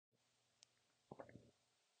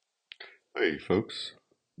Hey folks,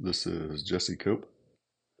 this is Jesse Cope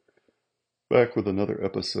back with another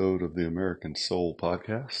episode of the American Soul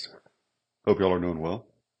Podcast. Hope y'all are doing well,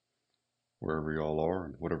 wherever y'all are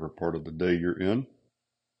and whatever part of the day you're in.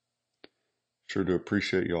 Sure to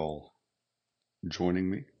appreciate y'all joining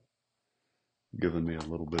me, giving me a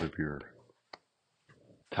little bit of your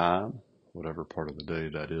time, whatever part of the day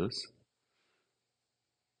that is.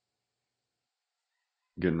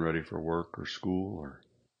 Getting ready for work or school or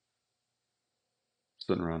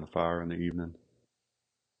sitting around the fire in the evening,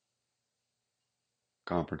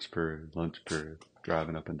 conference period, lunch period,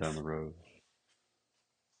 driving up and down the road,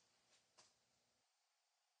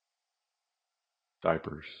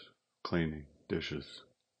 diapers, cleaning, dishes,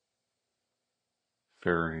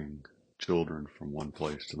 ferrying children from one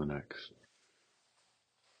place to the next.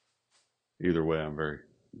 Either way, I'm very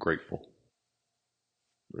grateful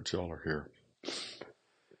that y'all are here.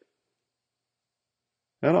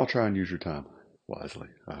 And I'll try and use your time wisely,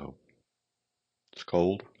 I hope. It's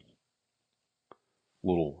cold,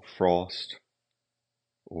 little frost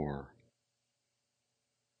or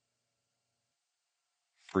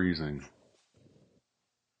freezing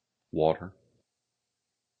water,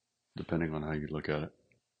 depending on how you look at it.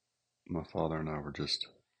 My father and I were just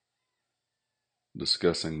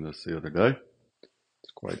discussing this the other day.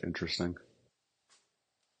 It's quite interesting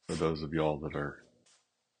for those of y'all that are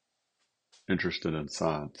interested in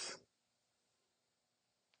science.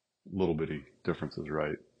 Little bitty differences,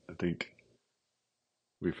 right? I think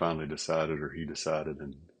we finally decided, or he decided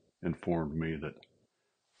and informed me that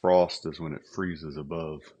frost is when it freezes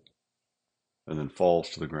above and then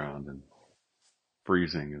falls to the ground, and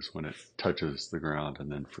freezing is when it touches the ground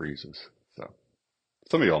and then freezes. So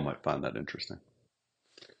some of y'all might find that interesting.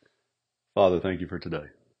 Father, thank you for today.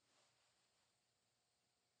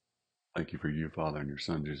 Thank you for you, Father, and your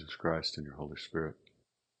Son, Jesus Christ, and your Holy Spirit.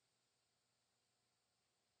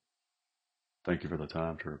 Thank you for the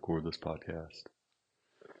time to record this podcast.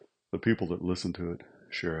 The people that listen to it,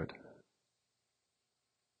 share it.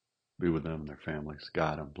 Be with them and their families.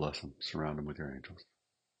 Guide them, bless them, surround them with your angels.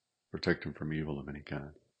 Protect them from evil of any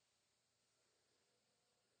kind.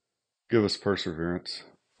 Give us perseverance,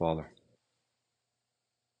 Father.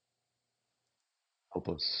 Help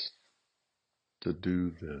us to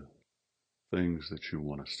do the things that you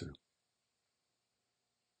want us to.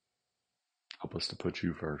 Help us to put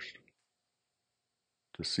you first,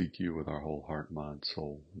 to seek you with our whole heart, mind,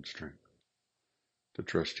 soul, and strength, to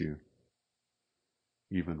trust you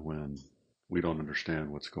even when we don't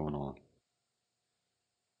understand what's going on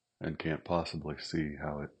and can't possibly see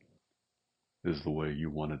how it is the way you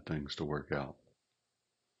wanted things to work out.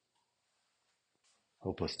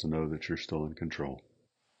 Help us to know that you're still in control.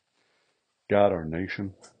 Guide our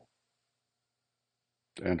nation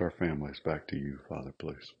and our families back to you, Father,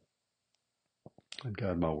 please. And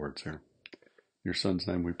guide my words here. In your Son's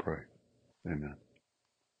name we pray. Amen.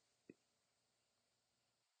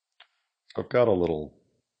 I've got a little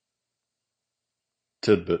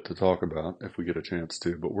tidbit to talk about if we get a chance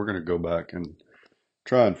to, but we're going to go back and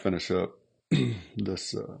try and finish up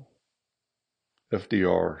this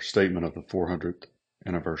FDR statement of the 400th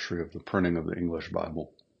anniversary of the printing of the English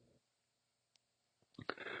Bible.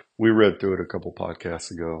 We read through it a couple podcasts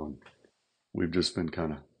ago, and we've just been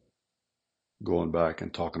kind of going back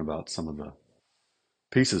and talking about some of the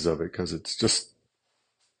pieces of it because it's just,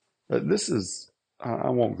 this is, I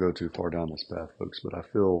won't go too far down this path, folks, but I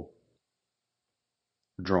feel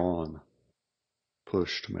drawn,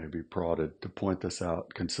 pushed, maybe prodded to point this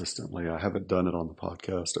out consistently. I haven't done it on the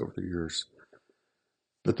podcast over the years,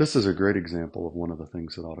 but this is a great example of one of the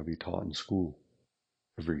things that ought to be taught in school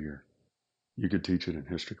every year. You could teach it in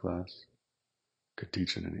history class, could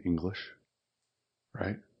teach it in English,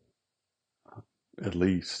 right? At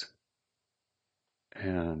least.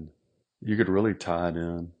 And you could really tie it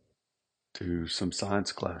in to some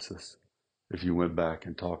science classes if you went back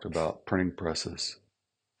and talked about printing presses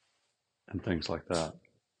and things like that.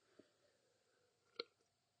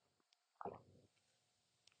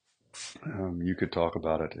 You could talk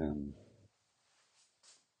about it in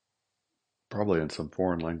probably in some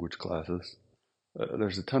foreign language classes.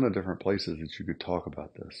 There's a ton of different places that you could talk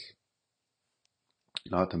about this.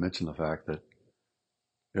 Not to mention the fact that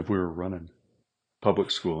if we were running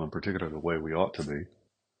public school in particular the way we ought to be,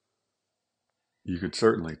 you could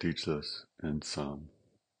certainly teach this in some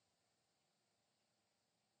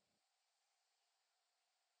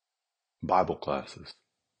Bible classes.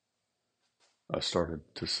 I started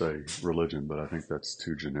to say religion, but I think that's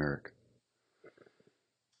too generic.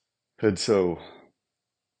 And so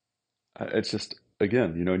it's just,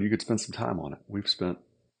 again, and you could spend some time on it. We've spent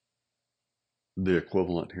the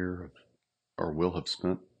equivalent here of or will have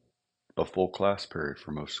spent a full class period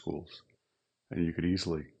for most schools. And you could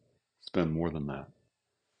easily spend more than that.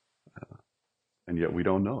 And yet we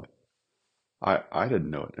don't know it. I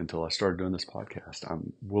didn't know it until I started doing this podcast.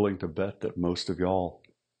 I'm willing to bet that most of y'all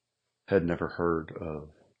had never heard of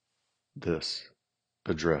this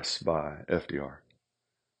address by FDR.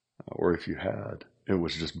 Or if you had, it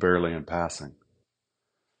was just barely in passing.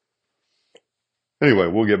 Anyway,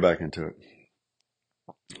 we'll get back into it.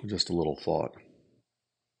 Just a little thought.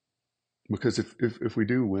 Because if we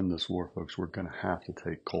do win this war, folks, we're going to have to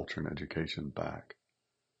take culture and education back.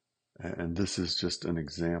 And this is just an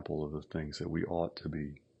example of the things that we ought to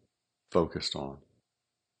be focused on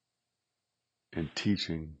in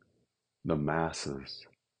teaching the masses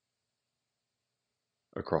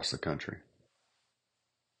across the country.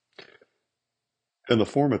 In the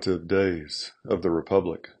formative days of the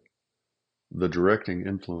Republic, the directing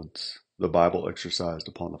influence the Bible exercised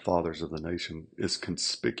upon the fathers of the nation is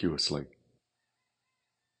conspicuously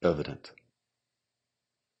evident.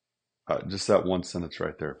 Just that one sentence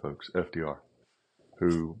right there, folks. FDR,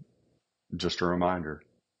 who, just a reminder,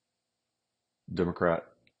 Democrat,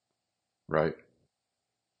 right?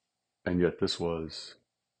 And yet this was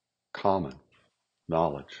common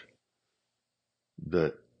knowledge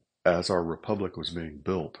that as our republic was being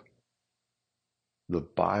built, the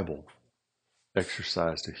Bible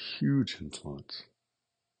exercised a huge influence,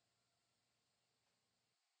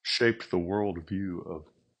 shaped the worldview of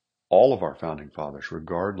all of our founding fathers,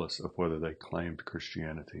 regardless of whether they claimed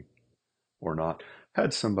Christianity or not.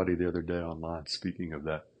 Had somebody the other day online, speaking of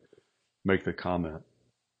that, make the comment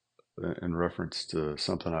in reference to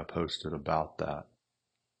something I posted about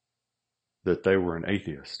that they were an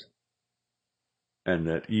atheist and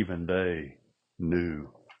that even they knew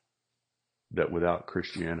that without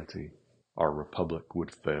Christianity, our republic would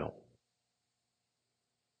fail.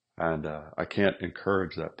 And I can't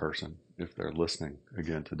encourage that person, if they're listening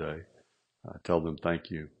again today, tell them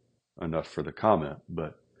thank you enough for the comment,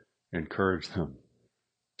 but encourage them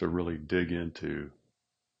to really dig into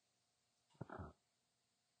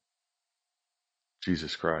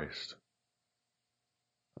Jesus Christ,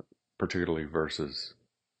 particularly versus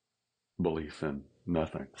belief in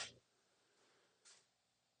nothing.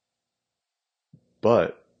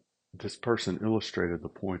 But this person illustrated the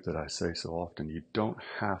point that I say so often. You don't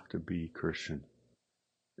have to be Christian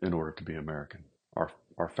in order to be American.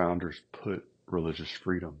 Our founders put religious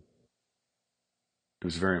freedom. It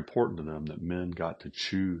was very important to them that men got to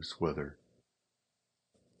choose whether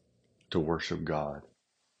to worship God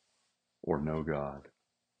or no God,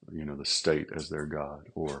 the state as their God,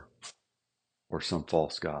 or some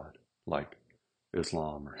false god like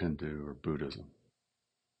Islam or Hindu or Buddhism.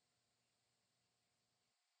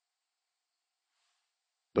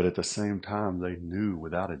 But at the same time, they knew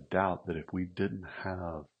without a doubt that if we didn't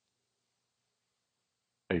have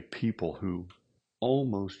a people who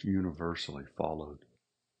almost universally followed,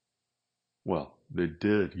 well, they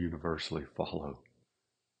did universally follow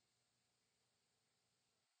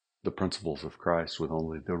the principles of Christ with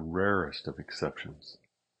only the rarest of exceptions,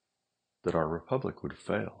 that our republic would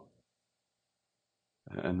fail.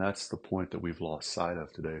 And that's the point that we've lost sight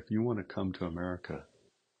of today. If you want to come to America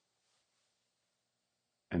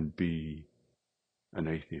and be an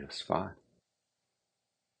atheist, fine.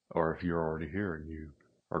 Or if you're already here and you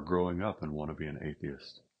are growing up and want to be an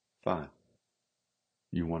atheist, fine.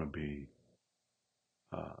 You want to be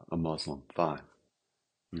a Muslim, fine.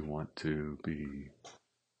 You want to be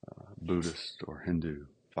Buddhist or Hindu,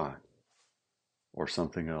 fine. Or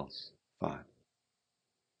something else, fine.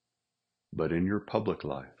 But in your public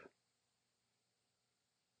life,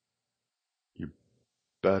 you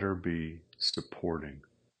better be supporting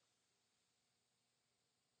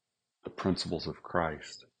the principles of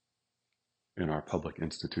Christ in our public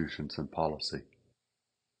institutions and policy,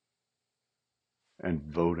 and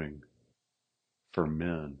voting for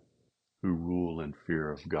men who rule in fear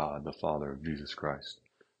of God, the Father of Jesus Christ.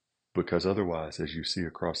 Because otherwise, as you see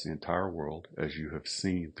across the entire world, as you have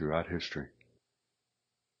seen throughout history,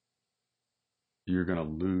 you're going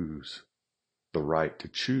to lose the right to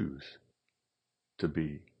choose to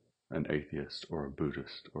be an atheist or a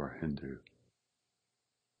Buddhist or a Hindu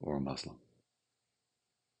or a Muslim.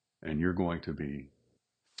 And you're going to be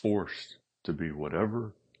forced to be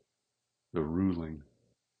whatever the ruling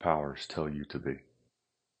powers tell you to be,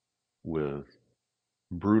 with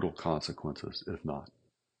brutal consequences, if not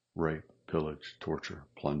rape, pillage, torture,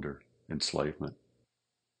 plunder, enslavement,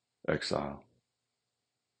 exile,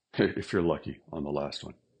 if you're lucky on the last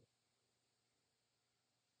one.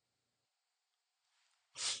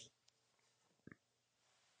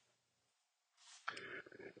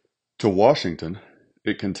 To Washington,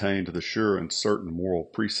 it contained the sure and certain moral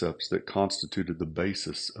precepts that constituted the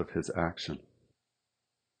basis of his action.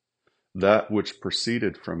 That which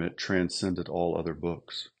proceeded from it transcended all other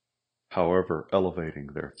books, however elevating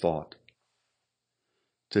their thought.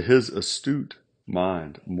 To his astute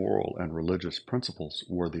mind, moral and religious principles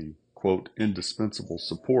were the, quote, indispensable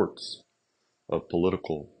supports of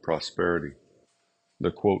political prosperity, the,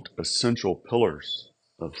 quote, essential pillars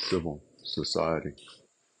of civil society.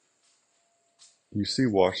 You see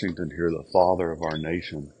Washington here, the father of our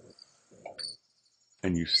nation,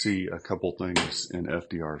 and you see a couple things in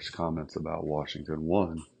FDR's comments about Washington.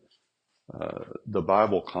 One, the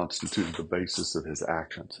Bible constituted the basis of his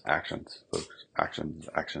actions. Actions, folks.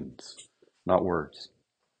 Actions. Not words.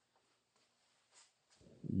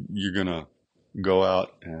 You're going to go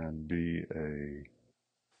out and be a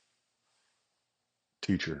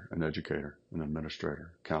teacher, an educator, an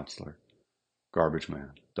administrator, counselor, garbage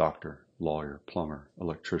man, doctor, lawyer, plumber,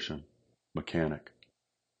 electrician, mechanic,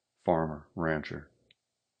 farmer, rancher,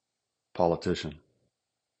 politician,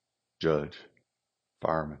 judge,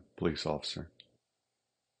 fireman, police officer,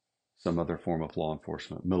 some other form of law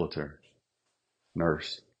enforcement, military,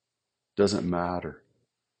 nurse. Doesn't matter.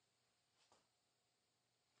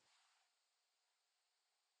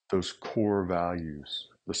 Those core values,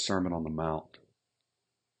 the Sermon on the Mount,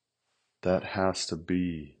 that has to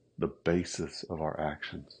be the basis of our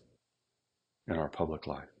actions in our public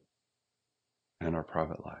life and our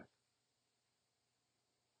private life.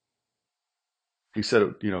 He said,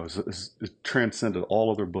 it transcended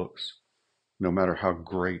all other books, no matter how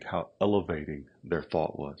great, how elevating their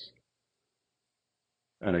thought was.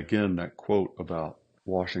 And again, that quote about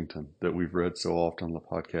Washington that we've read so often on the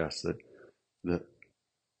podcast, that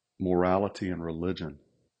morality and religion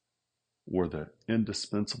were the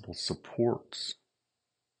indispensable supports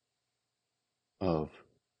of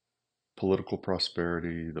political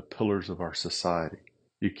prosperity, the pillars of our society.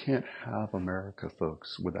 You can't have America,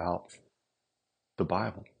 folks, without the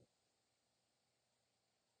Bible.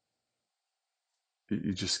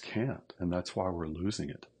 You just can't, and that's why we're losing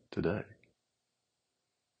it today.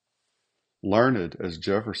 Learned as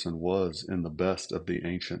Jefferson was in the best of the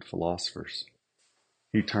ancient philosophers,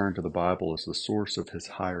 he turned to the Bible as the source of his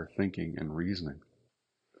higher thinking and reasoning.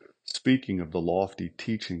 Speaking of the lofty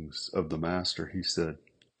teachings of the Master, he said,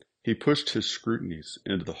 he pushed his scrutinies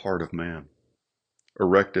into the heart of man,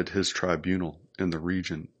 erected his tribunal in the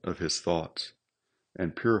region of his thoughts,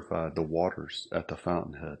 and purified the waters at the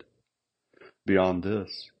fountainhead. Beyond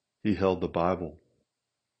this, he held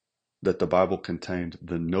that the Bible contained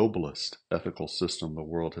the noblest ethical system the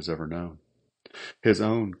world has ever known. His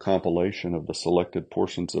own compilation of the selected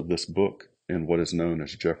portions of this book in what is known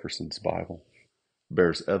as Jefferson's Bible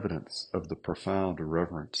bears evidence of the profound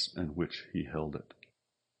reverence in which he held it.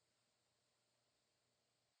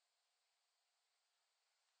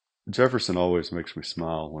 Jefferson always makes me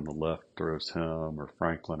smile when the left throws him or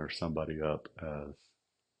Franklin or somebody up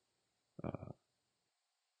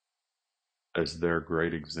as their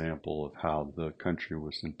great example of how the country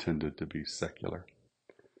was intended to be secular,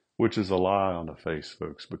 which is a lie on the face,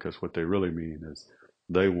 folks, because what they really mean is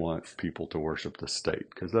they want people to worship the state,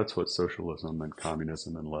 because that's what socialism and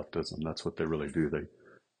communism and leftism, that's what they really do.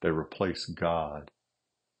 They replace God,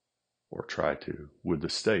 or try to, with the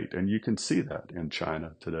state. And you can see that in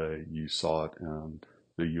China today. You saw it in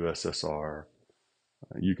the USSR.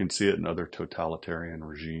 You can see it in other totalitarian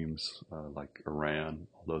regimes like Iran,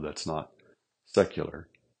 although that's not secular,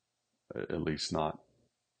 at least not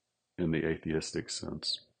in the atheistic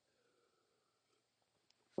sense.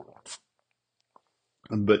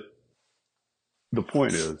 But the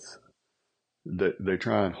point is that they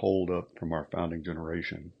try and hold up from our founding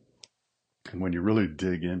generation. And when you really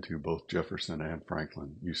dig into both Jefferson and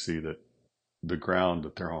Franklin, you see that the ground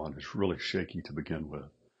that they're on is really shaky to begin with.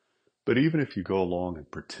 But even if you go along and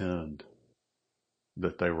pretend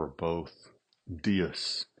that they were both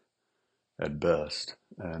deists at best,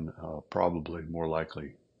 and probably more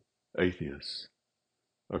likely atheists,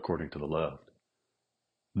 according to the left,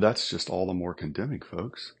 that's just all the more condemning,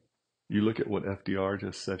 folks. You look at what FDR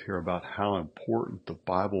just said here about how important the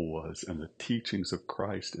Bible was and the teachings of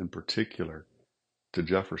Christ in particular to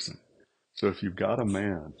Jefferson. So if you've got a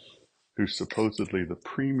man who's supposedly the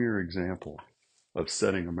premier example of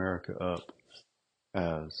setting America up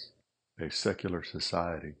as a secular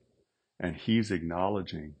society, and he's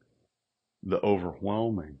acknowledging the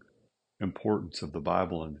overwhelming importance of the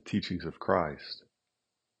Bible and the teachings of Christ,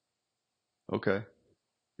 okay,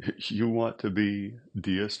 you want to be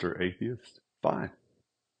deist or atheist? Fine.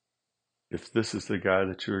 If this is the guy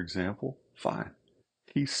that's your example, fine.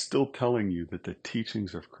 He's still telling you that the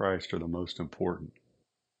teachings of Christ are the most important,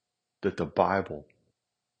 that the Bible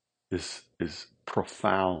is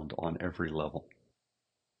profound on every level.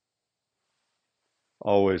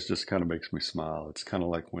 Always just kind of makes me smile. It's kind of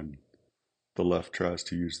like when the left tries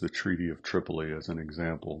to use the Treaty of Tripoli as an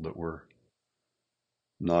example that we're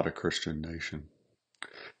not a Christian nation.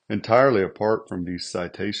 Entirely apart from these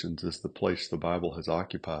citations is the place the Bible has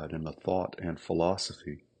occupied in the thought and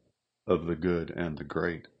philosophy of the good and the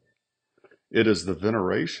great. It is the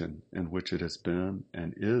veneration in which it has been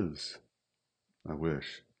and is, I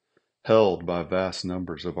wish, held by vast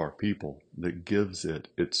numbers of our people that gives it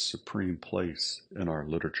its supreme place in our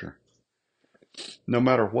literature. No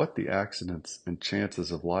matter what the accidents and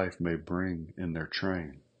chances of life may bring in their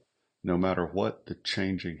train, no matter what the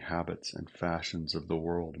changing habits and fashions of the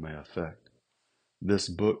world may affect, this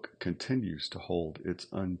book continues to hold its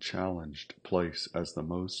unchallenged place as the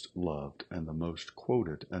most loved and the most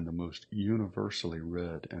quoted and the most universally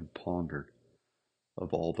read and pondered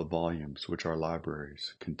of all the volumes which our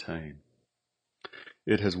libraries contain.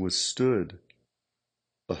 It has withstood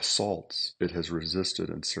assaults, it has resisted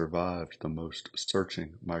and survived the most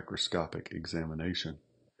searching microscopic examination.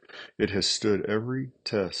 It has stood every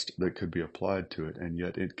test that could be applied to it, and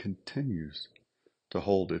yet it continues to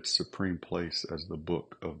hold its supreme place as the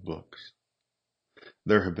book of books.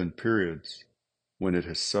 There have been periods when it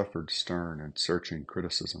has suffered stern and searching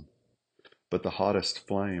criticism, but the hottest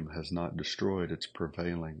flame has not destroyed its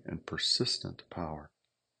prevailing and persistent power.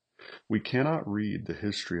 We cannot read the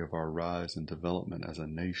history of our rise and development as a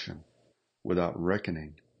nation without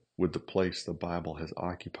reckoning with the place the Bible has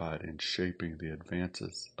occupied in shaping the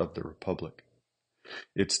advances of the Republic.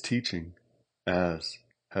 Its teaching, as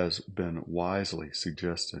has been wisely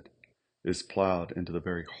suggested, is plowed into the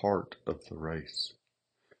very heart of the race.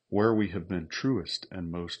 Where we have been truest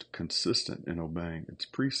and most consistent in obeying its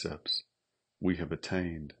precepts, we have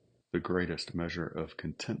attained the greatest measure of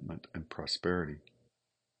contentment and prosperity.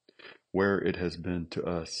 Where it has been to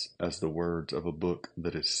us as the words of a book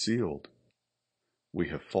that is sealed, we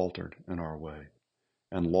have faltered in our way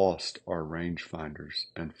and lost our range finders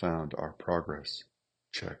and found our progress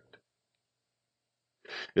checked.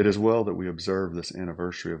 It is well that we observe this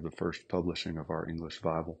anniversary of the first publishing of our English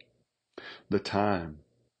Bible. The time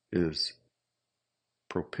is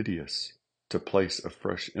propitious to place a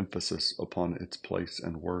fresh emphasis upon its place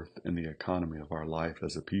and worth in the economy of our life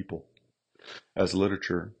as a people, as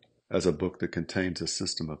literature, as a book that contains a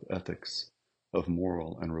system of ethics, of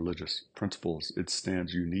moral and religious principles. It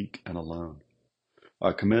stands unique and alone.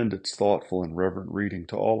 I commend its thoughtful and reverent reading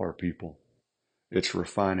to all our people. Its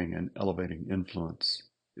refining and elevating influence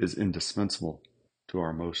is indispensable to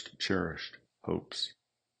our most cherished hopes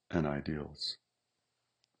and ideals.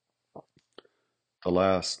 The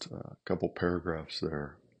last couple paragraphs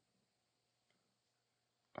there,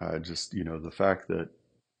 I just, the fact that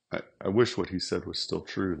I wish what he said was still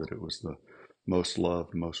true, that it was the most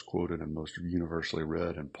loved, most quoted, and most universally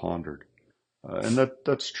read and pondered. And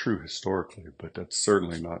that's true historically, but that's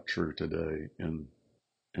certainly not true today in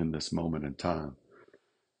this moment in time.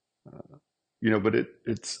 But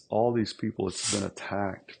it's all these people, it's been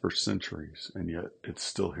attacked for centuries, and yet it's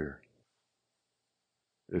still here.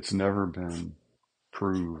 It's never been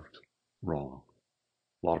proved wrong.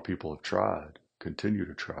 A lot of people have tried, continue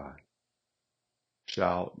to try,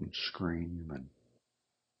 shout and scream and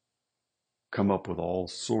come up with all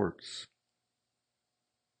sorts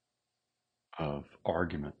of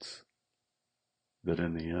arguments that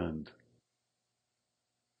in the end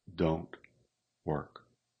don't work,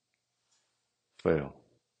 fail.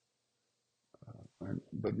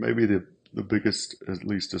 But maybe the biggest, at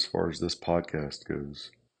least as far as this podcast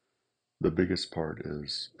goes, the biggest part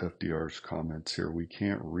is FDR's comments here. We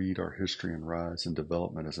can't read our history and rise and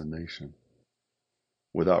development as a nation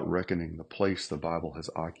without reckoning the place the Bible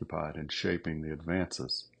has occupied in shaping the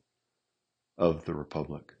advances of the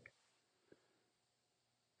Republic.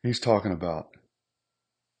 He's talking about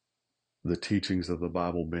the teachings of the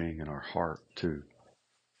Bible being in our heart, too.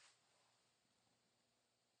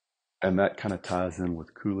 And that kind of ties in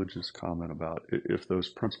with Coolidge's comment about if those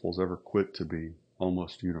principles ever quit to be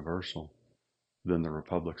almost universal, then the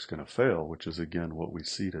Republic's going to fail, which is, again, what we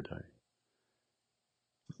see today.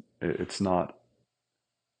 It's not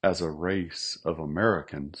as a race of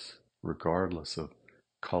Americans, regardless of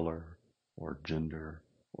color or gender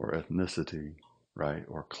or ethnicity, right,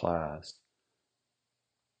 or class.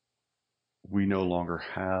 We no longer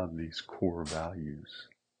have these core values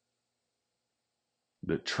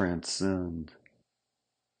that transcend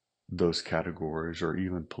those categories or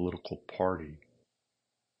even political party.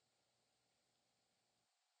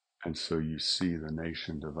 And so you see the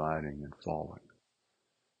nation dividing and falling.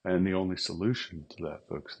 And the only solution to that,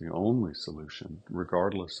 folks, the only solution,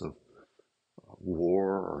 regardless of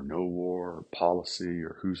war or no war or policy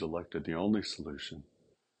or who's elected, the only solution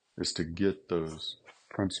is to get those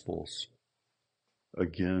principles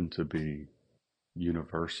again to be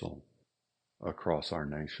universal across our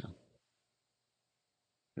nation,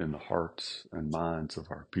 in the hearts and minds of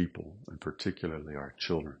our people, and particularly our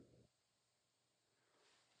children.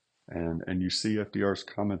 And you see FDR's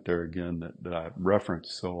comment there again that I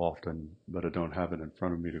reference so often, but I don't have it in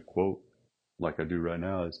front of me to quote like I do right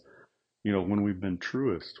now, is, when we've been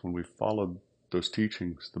truest, when we've followed those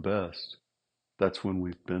teachings the best, that's when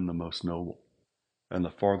we've been the most noble. And the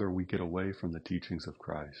farther we get away from the teachings of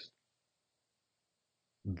Christ,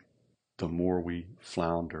 the more we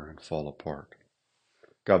flounder and fall apart.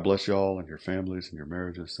 God bless y'all and your families and your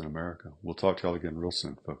marriages in America. We'll talk to y'all again real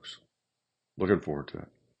soon, folks. Looking forward to it.